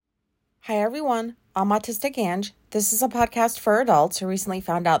Hi everyone, I'm Autistic Ange. This is a podcast for adults who recently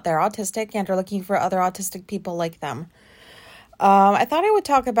found out they're autistic and are looking for other autistic people like them. I thought I would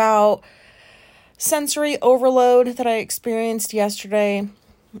talk about sensory overload that I experienced yesterday.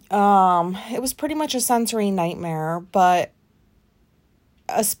 It was pretty much a sensory nightmare, but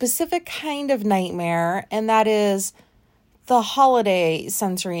a specific kind of nightmare, and that is the holiday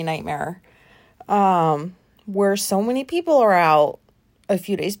sensory nightmare, where so many people are out a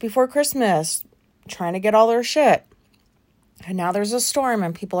few days before Christmas trying to get all their shit. And now there's a storm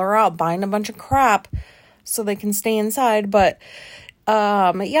and people are out buying a bunch of crap so they can stay inside. But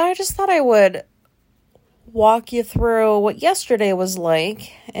I just thought I would walk you through what yesterday was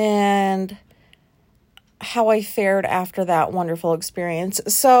like and how I fared after that wonderful experience.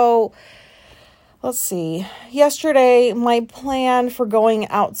 So let's see. Yesterday, my plan for leaving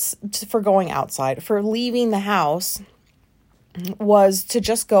the house was to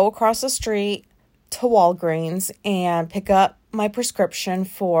just go across the street to Walgreens and pick up my prescription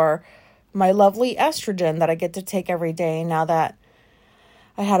for my lovely estrogen that I get to take every day now that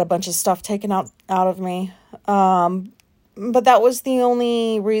I had a bunch of stuff taken out of me. But that was the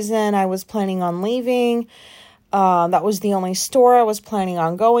only reason I was planning on leaving. That was the only store I was planning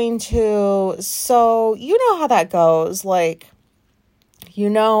on going to. So you know how that goes. Like, you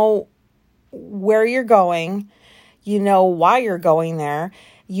know where you're going. You know why you're going there.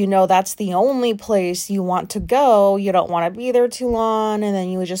 You know that's the only place you want to go. You don't want to be there too long, and then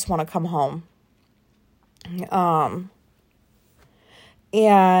you just want to come home.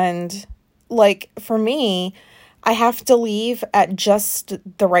 And like for me, I have to leave at just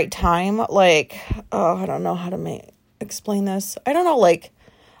the right time. Like, I don't know how to explain this. I don't know, like,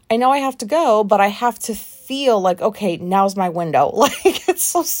 I know I have to go, but I have to feel like, okay, now's my window. Like, it's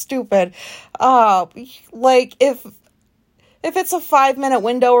so stupid. Like, if it's a 5-minute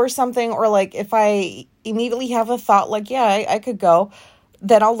window or something, or like, if I immediately have a thought, like, yeah, I could go,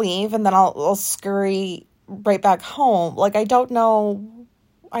 then I'll leave, and then I'll scurry right back home. Like, I don't know.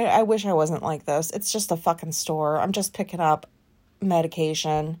 I wish I wasn't like this. It's just a fucking store. I'm just picking up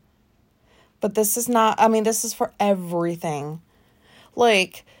medication. But this is not, this is for everything.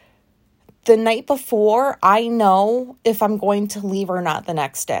 Like, the night before, I know if I'm going to leave or not the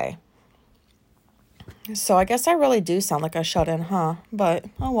next day. So I guess I really do sound like a shut-in, huh? But,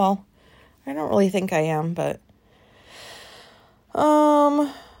 oh well. I don't really think I am, but...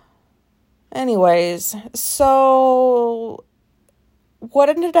 Anyways, so... what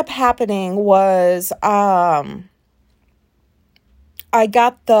ended up happening was, I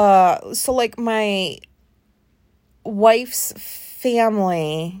got my wife's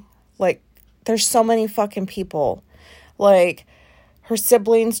family, like, there's so many fucking people, like, her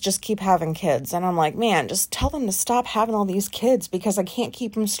siblings just keep having kids, and I'm like, man, just tell them to stop having all these kids, because I can't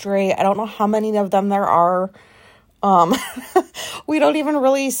keep them straight. I don't know how many of them there are. We don't even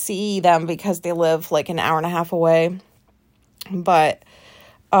really see them because they live, like, an hour and a half away, but,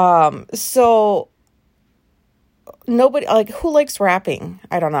 so, nobody, like, who likes rapping?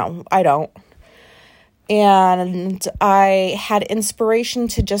 I don't know. I don't. And I had inspiration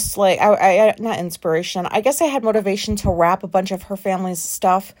to just, like, not inspiration, I guess I had motivation to wrap a bunch of her family's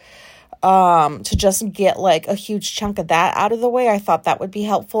stuff, to just get, like, a huge chunk of that out of the way. I thought that would be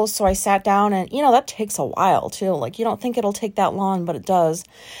helpful, so I sat down, and, that takes a while, too. Like, you don't think it'll take that long, but it does.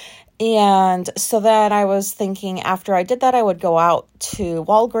 And so then I was thinking after I did that, I would go out to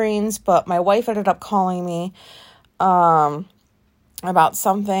Walgreens, but my wife ended up calling me about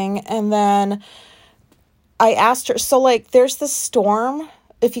something. And then I asked her, so like there's this storm.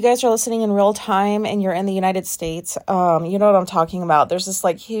 If you guys are listening in real time and you're in the United States, you know what I'm talking about. There's this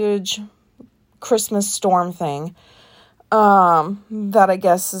like huge Christmas storm thing that I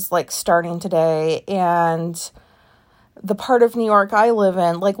guess is like starting today. And the part of New York I live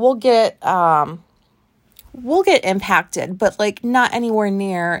in, like, we'll get impacted, but like not anywhere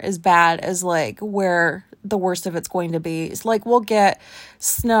near as bad as like where the worst of it's going to be. It's like we'll get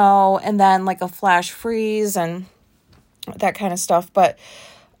snow and then like a flash freeze and that kind of stuff. But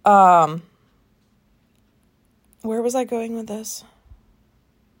where was I going with this?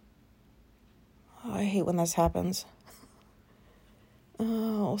 Oh, I hate when this happens.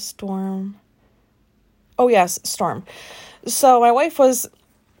 Oh, storm. Oh, yes, storm. So my wife was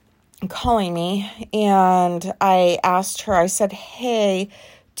calling me, and I asked her, I said, hey,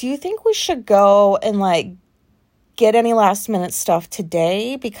 do you think we should go and, like, get any last-minute stuff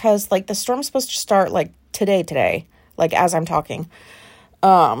today? Because, like, the storm's supposed to start, like, today, like, as I'm talking.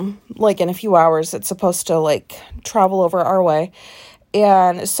 Like, in a few hours, it's supposed to, like, travel over our way.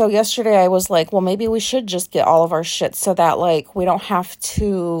 And so yesterday I was like, well, maybe we should just get all of our shit so that, like, we don't have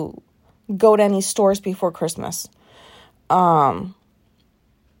to go to any stores before Christmas. And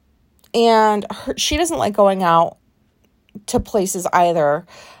she doesn't like going out to places either.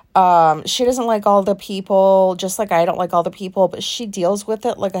 She doesn't like all the people, just like I don't like all the people, but she deals with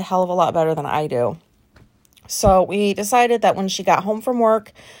it like a hell of a lot better than I do. So we decided that when she got home from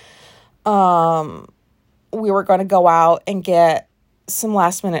work, we were going to go out and get some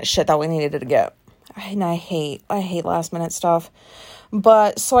last minute shit that we needed to get. And I hate last minute stuff.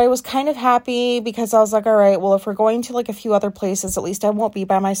 But so I was kind of happy because I was like, all right, well, if we're going to like a few other places, at least I won't be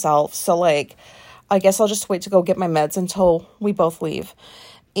by myself. So like, I guess I'll just wait to go get my meds until we both leave.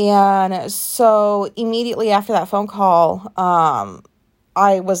 And so immediately after that phone call,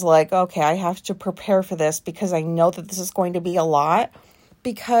 I was like, okay, I have to prepare for this because I know that this is going to be a lot,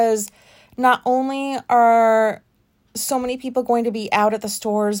 because not only are so many people going to be out at the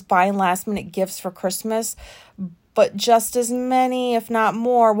stores buying last minute gifts for Christmas, but just as many, if not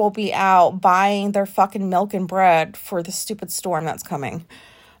more, will be out buying their fucking milk and bread for the stupid storm that's coming.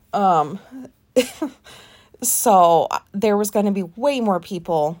 So there was going to be way more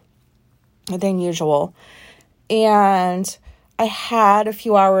people than usual. And I had a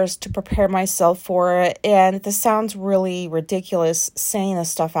few hours to prepare myself for it. And this sounds really ridiculous saying this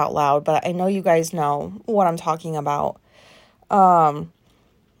stuff out loud, but I know you guys know what I'm talking about.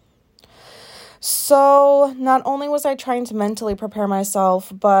 So not only was I trying to mentally prepare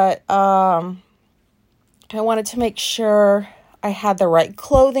myself, but I wanted to make sure I had the right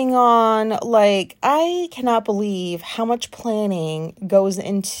clothing on. Like, I cannot believe how much planning goes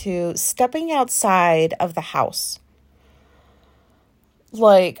into stepping outside of the house.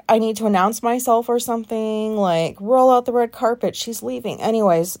 Like, I need to announce myself or something, like, roll out the red carpet, she's leaving.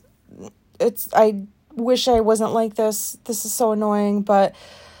 Anyways, I wish I wasn't like this. This is so annoying, but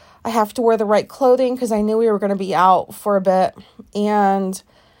I have to wear the right clothing because I knew we were going to be out for a bit. And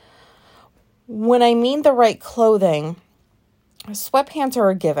when I mean the right clothing, sweatpants are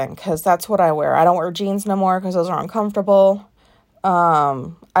a given because that's what I wear. I don't wear jeans no more because those are uncomfortable.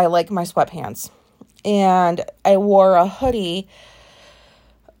 I like my sweatpants. And I wore a hoodie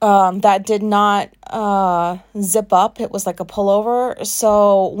that did not zip up. It was like a pullover.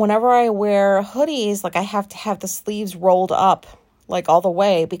 So whenever I wear hoodies, like I have to have the sleeves rolled up like all the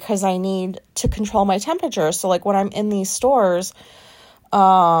way because I need to control my temperature. So like when I'm in these stores,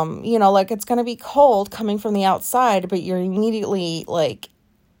 like it's going to be cold coming from the outside, but you're immediately like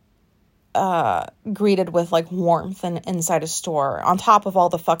greeted with like warmth and inside a store on top of all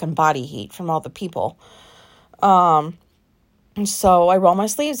the fucking body heat from all the people. So I roll my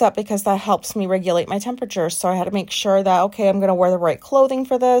sleeves up because that helps me regulate my temperature. So I had to make sure that, okay, I'm going to wear the right clothing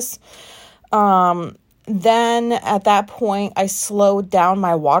for this. Then at that point, I slowed down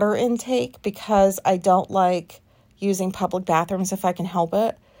my water intake because I don't like using public bathrooms if I can help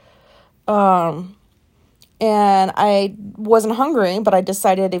it. And I wasn't hungry, but I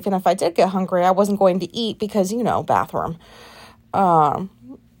decided even if I did get hungry, I wasn't going to eat because, bathroom.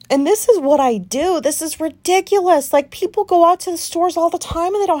 And this is what I do. This is ridiculous. Like, people go out to the stores all the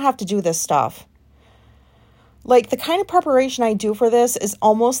time and they don't have to do this stuff. Like, the kind of preparation I do for this is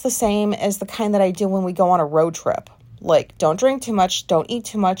almost the same as the kind that I do when we go on a road trip. Like, don't drink too much, don't eat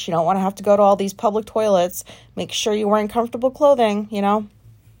too much. You don't want to have to go to all these public toilets. Make sure you're wearing comfortable clothing,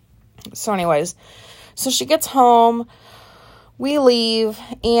 So anyways, so she gets home, we leave,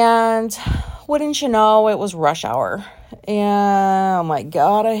 and wouldn't you know, it was rush hour. And oh my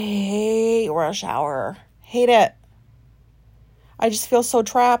God, I hate rush hour. Hate it. I just feel so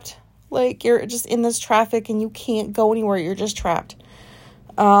trapped. Like, you're just in this traffic and you can't go anywhere. You're just trapped.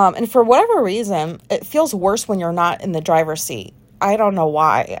 And for whatever reason, it feels worse when you're not in the driver's seat. I don't know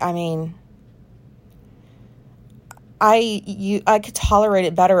why. I mean, I could tolerate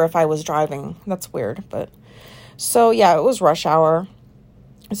it better if I was driving. That's weird, but so yeah, it was rush hour.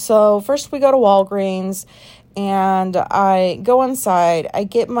 So first we go to Walgreens and I go inside. I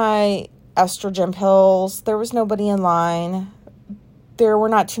get my estrogen pills. There was nobody in line. There were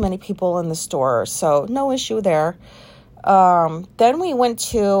not too many people in the store, so no issue there. Then we went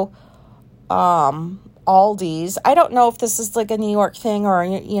to Aldi's. I don't know if this is like a New York thing or,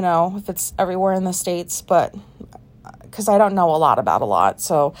 if it's everywhere in the States, but because I don't know a lot about a lot.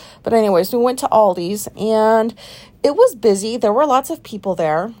 So, but anyways, we went to Aldi's and it was busy. There were lots of people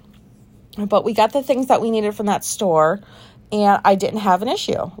there, but we got the things that we needed from that store and I didn't have an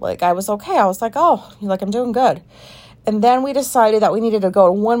issue. Like, I was okay. I was like, oh, I'm doing good. And then we decided that we needed to go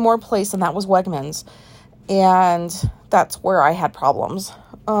to one more place, and that was Wegmans. And that's where I had problems.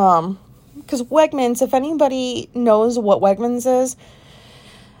 Because Wegmans, if anybody knows what Wegmans is,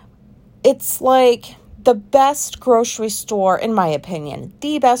 it's like the best grocery store, in my opinion,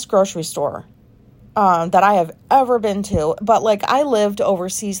 the best grocery store that I have ever been to. But like, I lived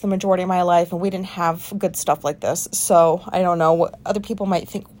overseas the majority of my life, and we didn't have good stuff like this. So I don't know what other people might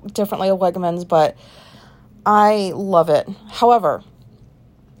think differently of Wegmans, but I love it. However,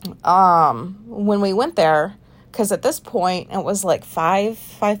 when we went there, because at this point it was like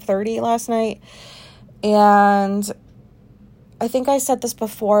 5:30 last night, and I think I said this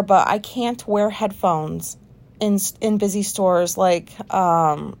before, but I can't wear headphones in busy stores. Like,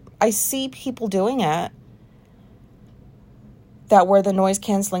 I see people doing it that wear the noise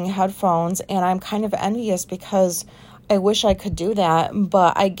canceling headphones, and I'm kind of envious because I wish I could do that,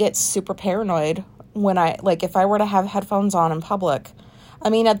 but I get super paranoid when if I were to have headphones on in public. I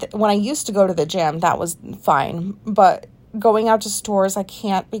mean, when I used to go to the gym, that was fine, but going out to stores, I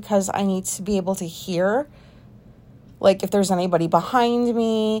can't, because I need to be able to hear, like, if there's anybody behind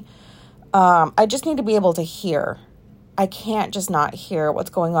me. I just need to be able to hear. I can't just not hear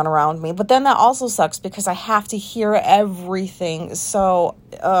what's going on around me. But then that also sucks because I have to hear everything. So,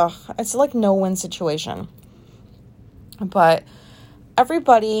 it's like no-win situation. But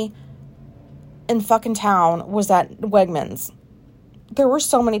everybody in fucking town was at Wegmans. There were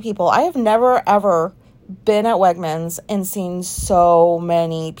so many people. I have never, ever been at Wegmans and seen so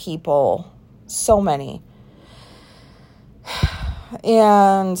many people. So many.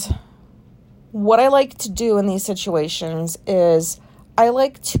 And what I like to do in these situations is I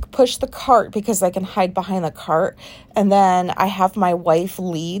like to push the cart because I can hide behind the cart, and then I have my wife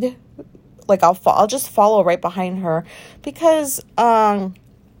lead. Like, I'll just follow right behind her because, like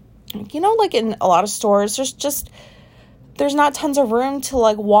in a lot of stores, there's not tons of room to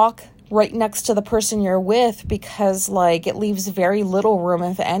like walk right next to the person you're with, because like it leaves very little room,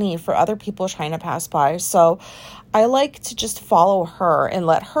 if any, for other people trying to pass by. So I like to just follow her and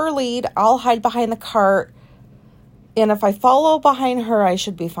let her lead. I'll hide behind the cart, and if I follow behind her, I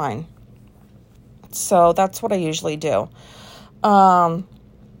should be fine. So that's what I usually do. But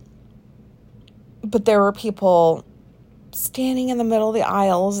there were people standing in the middle of the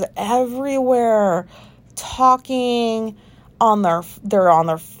aisles everywhere, talking they're on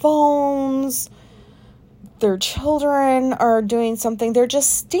their phones. Their children are doing something. They're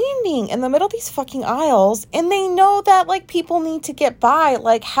just standing in the middle of these fucking aisles, and they know that like people need to get by.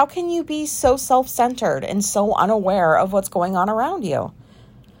 Like, how can you be so self-centered and so unaware of what's going on around you?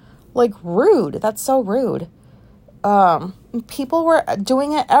 Like, rude. That's so rude. People were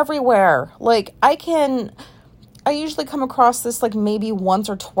doing it everywhere. Like, I usually come across this like maybe once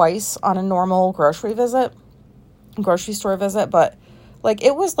or twice on a normal grocery store visit, but like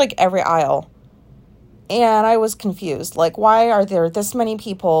it was like every aisle. And I was confused. Like, why are there this many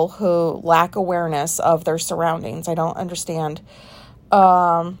people who lack awareness of their surroundings? I don't understand.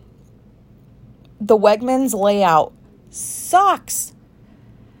 The Wegmans layout sucks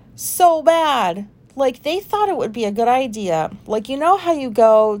so bad. Like, they thought it would be a good idea. Like, you know how you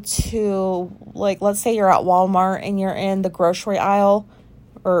go to, like, let's say you're at Walmart and you're in the grocery aisle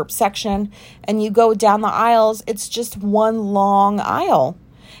or section, and you go down the aisles, it's just one long aisle.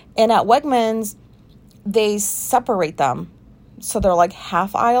 And at Wegmans, they separate them. So they're like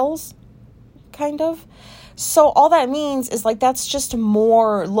half aisles, kind of. So all that means is like that's just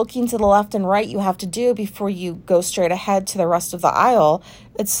more looking to the left and right you have to do before you go straight ahead to the rest of the aisle.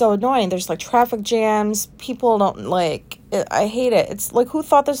 It's so annoying. There's like traffic jams. People don't like it. I hate it. It's like, who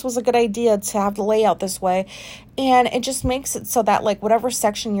thought this was a good idea to have the layout this way? And it just makes it so that like whatever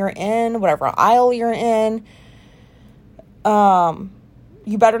section you're in, whatever aisle you're in,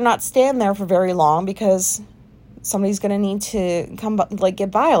 you better not stand there for very long because somebody's going to need to come like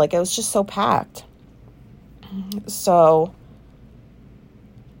get by. Like, it was just so packed. So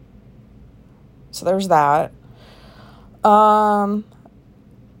there's that. So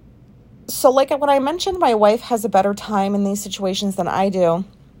like when I mentioned my wife has a better time in these situations than I do,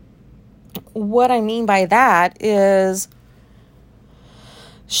 what I mean by that is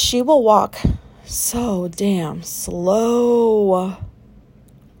she will walk so damn slow.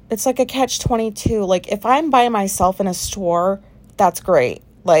 It's like a catch-22. Like, if I'm by myself in a store, that's great.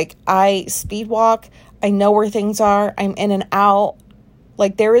 Like, I speed walk. I know where things are. I'm in and out.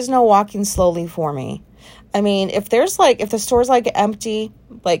 Like, there is no walking slowly for me. I mean, if the store's like empty,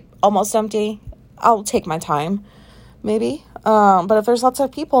 like almost empty, I'll take my time, maybe. But if there's lots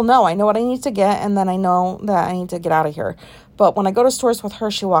of people, no, I know what I need to get, and then I know that I need to get out of here. But when I go to stores with her,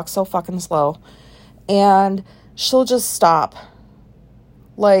 she walks so fucking slow, and she'll just stop.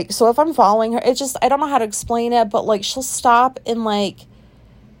 Like, so if I'm following her, I don't know how to explain it, but like she'll stop in like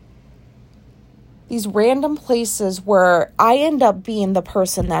these random places where I end up being the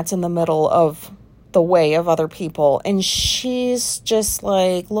person that's in the middle of the way of other people. And she's just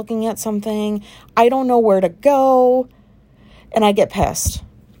like looking at something. I don't know where to go. And I get pissed.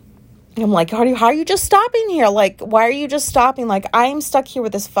 I'm like, how are you just stopping here? Like, why are you just stopping? Like, I'm stuck here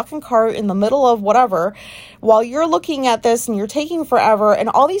with this fucking cart in the middle of whatever while you're looking at this and you're taking forever and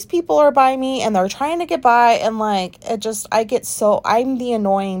all these people are by me and they're trying to get by. And like, I'm the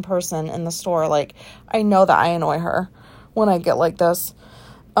annoying person in the store. Like, I know that I annoy her when I get like this.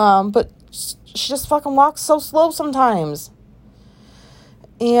 But she just fucking walks so slow sometimes.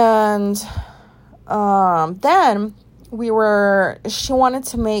 And, then she wanted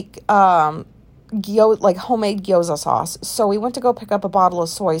to make, homemade gyoza sauce. So we went to go pick up a bottle of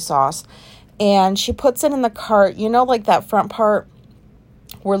soy sauce and she puts it in the cart, like that front part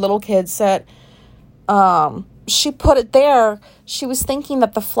where little kids sit. She put it there. She was thinking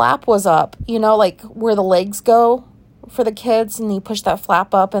that the flap was up, like where the legs go for the kids, and you push that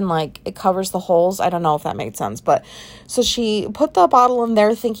flap up and like it covers the holes. I don't know if that made sense, but so she put the bottle in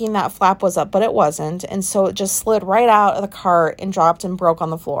there thinking that flap was up, but it wasn't. And so it just slid right out of the cart and dropped and broke on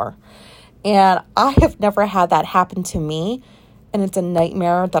the floor. And I have never had that happen to me. And it's a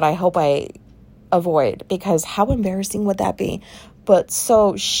nightmare that I hope I avoid, because how embarrassing would that be? But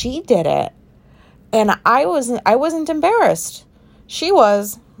so she did it and I wasn't embarrassed. She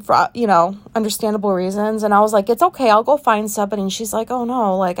was, for, understandable reasons. And I was like, it's okay, I'll go find somebody. And she's like, oh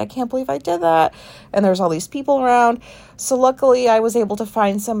no, like, I can't believe I did that. And there's all these people around. So luckily I was able to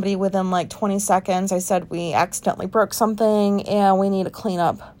find somebody within like 20 seconds. I said, we accidentally broke something and we need to clean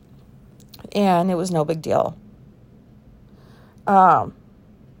up. And it was no big deal. But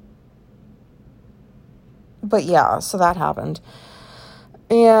yeah, so that happened.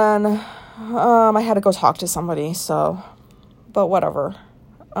 And, I had to go talk to somebody, but whatever.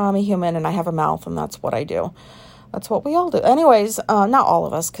 I'm a human and I have a mouth and that's what I do. That's what we all do. Anyways, not all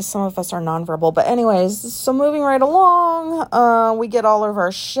of us, because some of us are nonverbal. But anyways, so moving right along, we get all of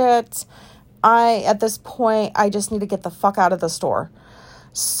our shit. At this point, I just need to get the fuck out of the store.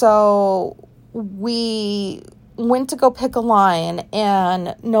 So we went to go pick a line,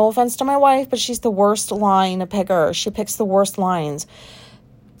 and no offense to my wife, but she's the worst line picker. She picks the worst lines.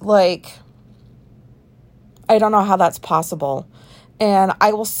 Like, I don't know how that's possible. And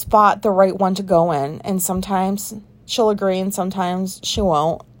I will spot the right one to go in. And sometimes she'll agree and sometimes she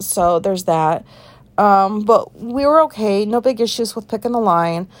won't. So there's that. But we were okay. No big issues with picking the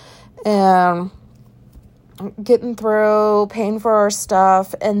line and getting through, paying for our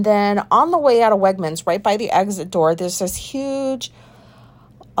stuff. And then on the way out of Wegmans, right by the exit door, there's this huge,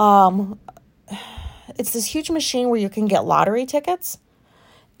 it's this huge machine where you can get lottery tickets.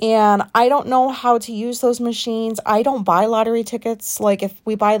 And I don't know how to use those machines. I don't buy lottery tickets. Like, if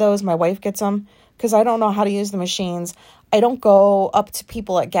we buy those, my wife gets them, because I don't know how to use the machines. I don't go up to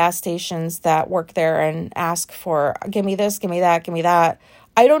people at gas stations that work there and ask for, give me this, give me that, give me that.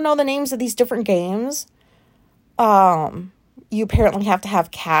 I don't know the names of these different games. You apparently have to have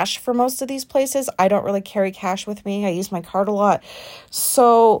cash for most of these places. I don't really carry cash with me. I use my card a lot.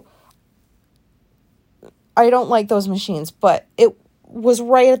 So I don't like those machines, but it was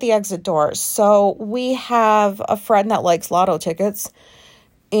right at the exit door. So we have a friend that likes lotto tickets,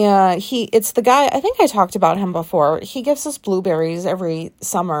 and it's the guy, I think I talked about him before. He gives us blueberries every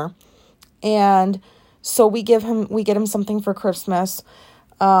summer. And so we get him something for Christmas.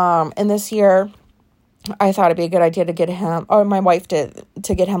 And this year I thought it'd be a good idea to get him, or my wife did,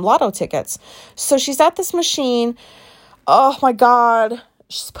 to get him lotto tickets. So she's at this machine. Oh my God.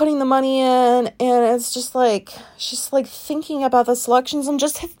 She's putting the money in, and it's just like, she's like thinking about the selections, and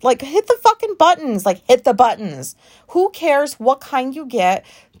just hit the fucking buttons. Like, hit the buttons. Who cares what kind you get?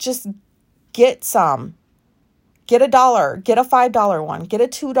 Just get some. Get $1, get a $5 one, get a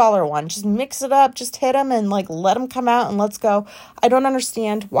 $2 one. Just mix it up, just hit them and like let them come out and let's go. I don't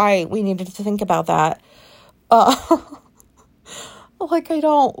understand why we needed to think about that.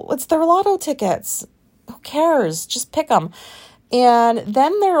 It's their lotto tickets. Who cares? Just pick them. And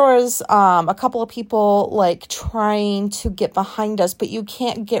then there was a couple of people like trying to get behind us, but you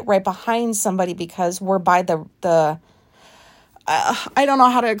can't get right behind somebody because we're by the I don't know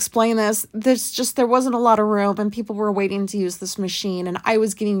how to explain this. There wasn't a lot of room, and people were waiting to use this machine, and I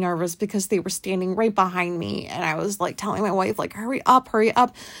was getting nervous because they were standing right behind me, and I was like telling my wife, like, hurry up.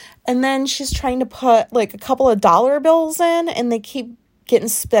 And then she's trying to put like a couple of dollar bills in, and they keep getting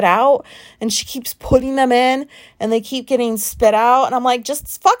spit out, and she keeps putting them in and they keep getting spit out, and I'm like,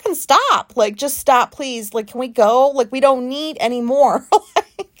 just fucking stop. Like, just stop, please. Like, can we go? Like, we don't need any more.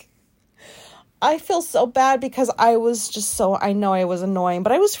 Like, I feel so bad because I know I was annoying,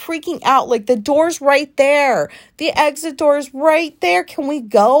 but I was freaking out. Like, the door's right there. The exit door is right there. Can we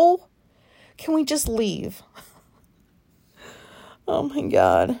go? Can we just leave? Oh my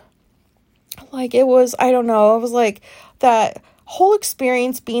God. Like, it was, I don't know. It was like that whole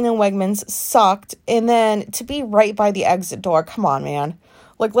experience being in Wegmans sucked. And then to be right by the exit door. Come on, man.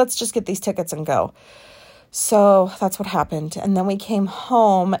 Like, let's just get these tickets and go. So that's what happened. And then we came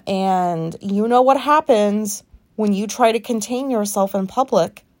home, and you know what happens when you try to contain yourself in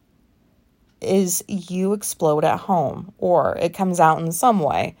public is you explode at home, or it comes out in some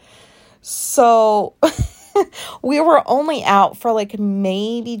way. So we were only out for like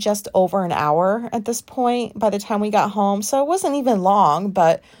maybe just over an hour at this point by the time we got home. So it wasn't even long,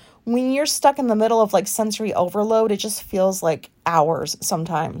 but when you're stuck in the middle of like sensory overload, it just feels like hours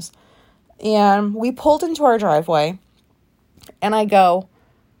sometimes. And we pulled into our driveway, and I go,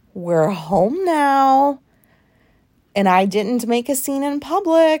 we're home now. And I didn't make a scene in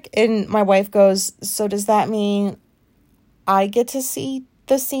public. And my wife goes, so does that mean I get to see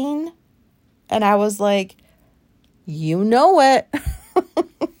the scene? And I was like, you know it.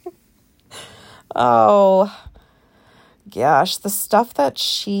 Oh, gosh, the stuff that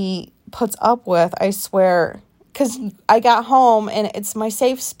she puts up with, I swear. Because I got home, and it's my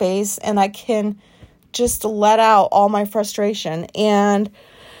safe space, and I can just let out all my frustration. And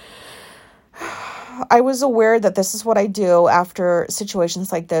I was aware that this is what I do after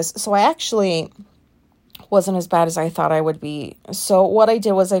situations like this. So I actually wasn't as bad as I thought I would be. So what I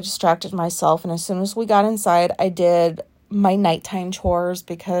did was I distracted myself. And as soon as we got inside, I did my nighttime chores,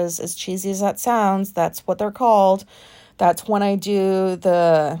 because as cheesy as that sounds, that's what they're called. That's when I do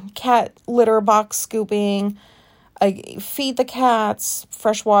the cat litter box scooping. I feed the cats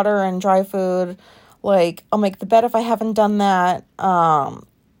fresh water and dry food. Like, I'll make the bed if I haven't done that.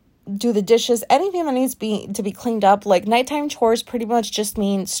 Do the dishes, anything that needs to be cleaned up. Like, nighttime chores pretty much just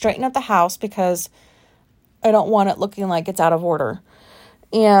mean straighten up the house, because I don't want it looking like it's out of order.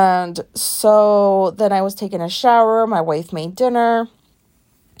 And so then I was taking a shower. My wife made dinner.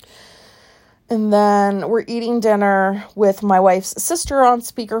 And then we're eating dinner with my wife's sister on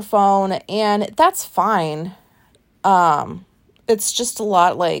speakerphone, and that's fine. It's just a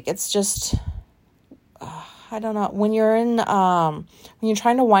lot, like, it's just, I don't know, when you're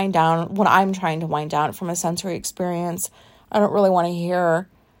trying to wind down, when I'm trying to wind down from a sensory experience, I don't really want to hear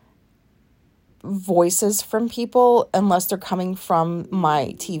voices from people unless they're coming from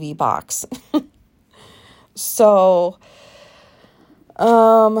my TV box. So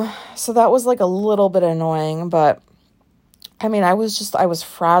that was like a little bit annoying, but I mean, I was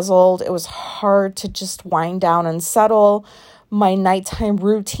frazzled. It was hard to just wind down and settle. My nighttime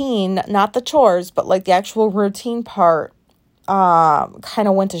routine, not the chores, but like the actual routine part, kind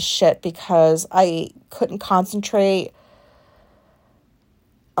of went to shit because I couldn't concentrate.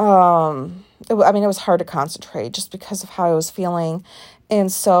 It was hard to concentrate just because of how I was feeling.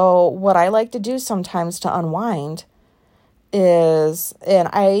 And so what I like to do sometimes to unwind is, and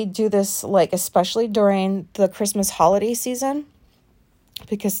I do this like especially during the Christmas holiday season,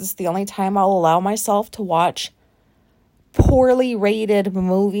 because it's the only time I'll allow myself to watch poorly rated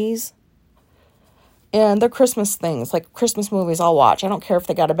movies. And they're Christmas things, like Christmas movies I'll watch. I don't care if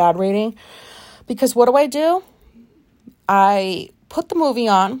they got a bad rating, because what do? I put the movie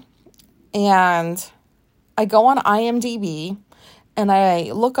on, and I go on IMDb, and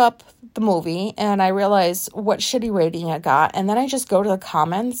I look up the movie, and I realize what shitty rating it got, and then I just go to the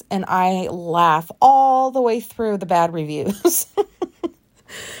comments, and I laugh all the way through the bad reviews.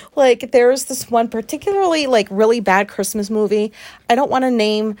 Like, there's this one particularly, like, really bad Christmas movie. I don't want to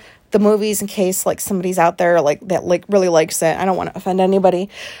name the movies in case, like, somebody's out there, like, that, like, really likes it. I don't want to offend anybody.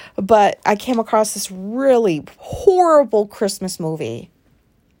 But I came across this really horrible Christmas movie.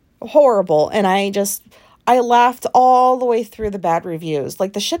 Horrible. And I laughed all the way through the bad reviews.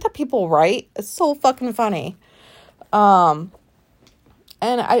 Like, the shit that people write is so fucking funny.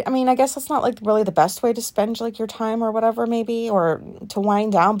 And I mean, I guess that's not like really the best way to spend like your time or whatever, maybe, or to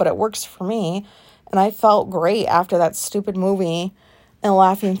wind down, but it works for me. And I felt great after that stupid movie and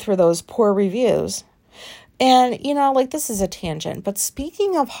laughing through those poor reviews. And, you know, like, this is a tangent, but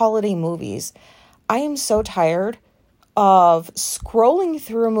speaking of holiday movies, I am so tired of scrolling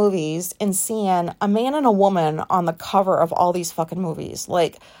through movies and seeing a man and a woman on the cover of all these fucking movies.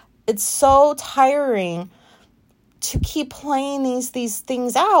 Like, it's so tiring to keep playing these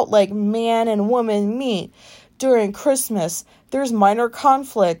things out, like man and woman meet during Christmas. There's minor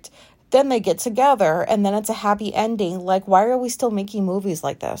conflict. Then they get together, and then it's a happy ending. Like, why are we still making movies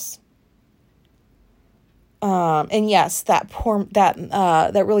like this? And yes, that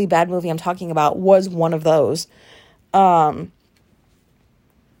really bad movie I'm talking about was one of those. I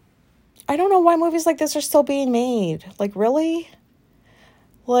don't know why movies like this are still being made. Like, really?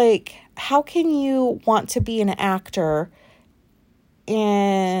 Like, how can you want to be an actor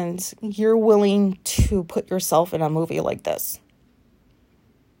and you're willing to put yourself in a movie like this?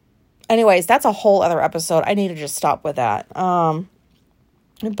 Anyways, that's a whole other episode. I need to just stop with that.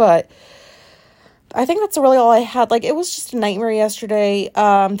 But I think that's really all I had. Like, it was just a nightmare yesterday.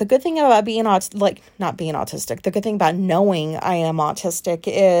 The good thing about being not being autistic, the good thing about knowing I am autistic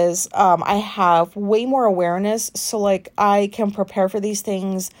is I have way more awareness. So, like, I can prepare for these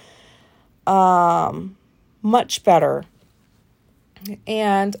things much better.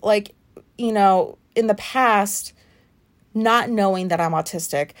 And, like, you know, in the past, not knowing that I'm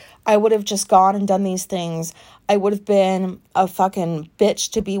autistic, I would have just gone and done these things. I would have been a fucking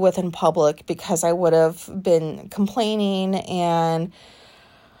bitch to be with in public because I would have been complaining and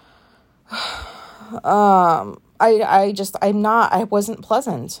I wasn't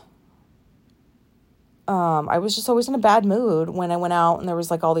pleasant. I was just always in a bad mood when I went out and there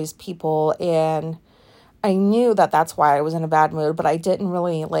was like all these people, and I knew that that's why I was in a bad mood, but I didn't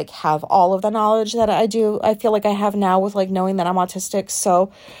really like have all of the knowledge that I feel like I have now with like knowing that I'm autistic.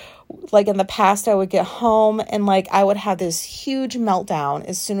 So like in the past, I would get home and like I would have this huge meltdown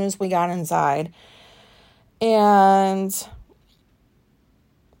as soon as we got inside, and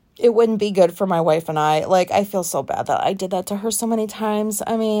it wouldn't be good for my wife and I. Like, I feel so bad that I did that to her so many times.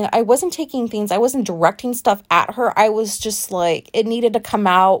 I mean, I wasn't directing stuff at her. I was just like, it needed to come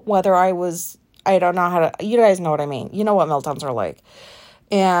out, whether I don't know how to, you guys know what I mean. You know what meltdowns are like.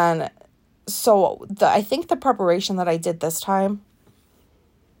 And so I think the preparation that I did this time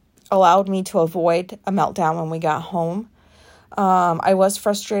allowed me to avoid a meltdown when we got home. I was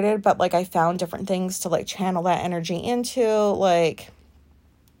frustrated, but like I found different things to like channel that energy into, like,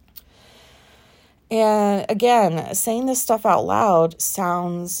 and again, saying this stuff out loud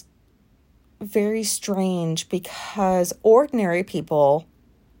sounds very strange because ordinary people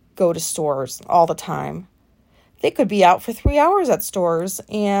go to stores all the time. They could be out for 3 hours at stores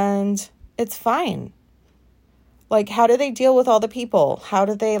and it's fine. Like, how do they deal with all the people? How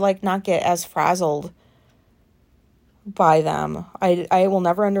do they like not get as frazzled by them? I will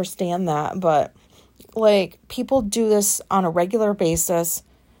never understand that, but like people do this on a regular basis.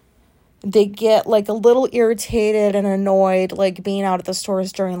 They get like a little irritated and annoyed like being out at the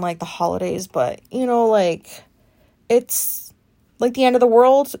stores during like the holidays, but you know, like it's like the end of the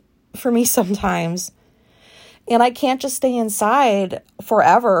world for me sometimes. And I can't just stay inside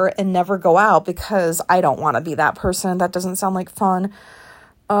forever and never go out because I don't want to be that person. That doesn't sound like fun.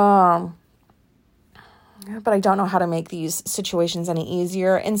 But I don't know how to make these situations any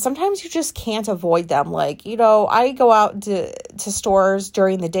easier. And sometimes you just can't avoid them. Like, you know, I go out to stores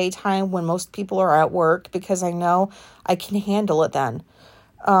during the daytime when most people are at work because I know I can handle it then.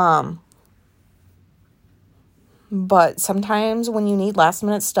 But sometimes when you need last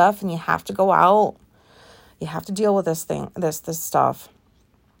minute stuff and you have to go out, you have to deal with this stuff.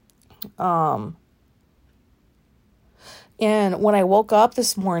 And when I woke up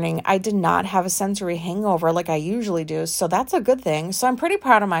this morning, I did not have a sensory hangover like I usually do. So that's a good thing. So I'm pretty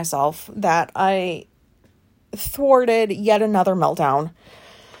proud of myself that I thwarted yet another meltdown.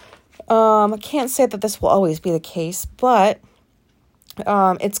 I can't say that this will always be the case, but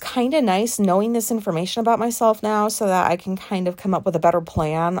it's kind of nice knowing this information about myself now so that I can kind of come up with a better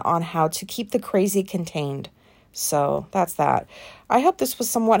plan on how to keep the crazy contained. So that's that. I hope this was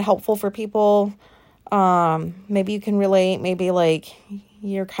somewhat helpful for people. Maybe you can relate, maybe like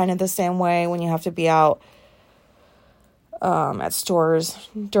you're kind of the same way when you have to be out, at stores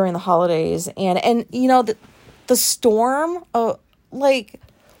during the holidays and, you know, the storm, like,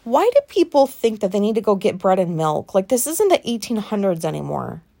 why do people think that they need to go get bread and milk? Like, this isn't the 1800s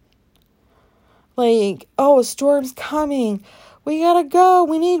anymore. Like, oh, a storm's coming. We gotta go.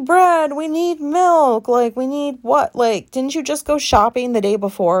 We need bread. We need milk. Like, we need what? Like, didn't you just go shopping the day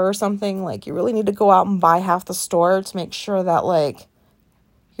before or something? Like, you really need to go out and buy half the store to make sure that, like,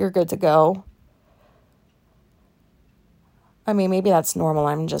 you're good to go. I mean, maybe that's normal.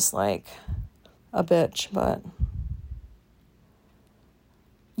 I'm just, like, a bitch, but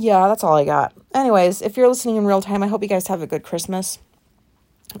yeah, that's all I got. Anyways, if you're listening in real time, I hope you guys have a good Christmas.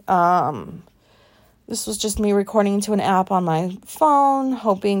 This was just me recording to an app on my phone,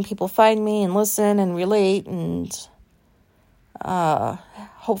 hoping people find me and listen and relate and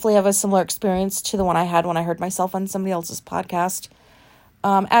hopefully have a similar experience to the one I had when I heard myself on somebody else's podcast.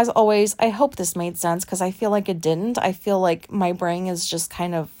 As always, I hope this made sense because I feel like it didn't. I feel like my brain is just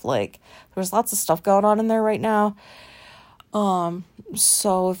kind of like, there's lots of stuff going on in there right now.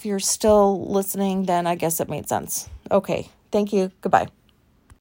 So if you're still listening, then I guess it made sense. Okay. Thank you. Goodbye.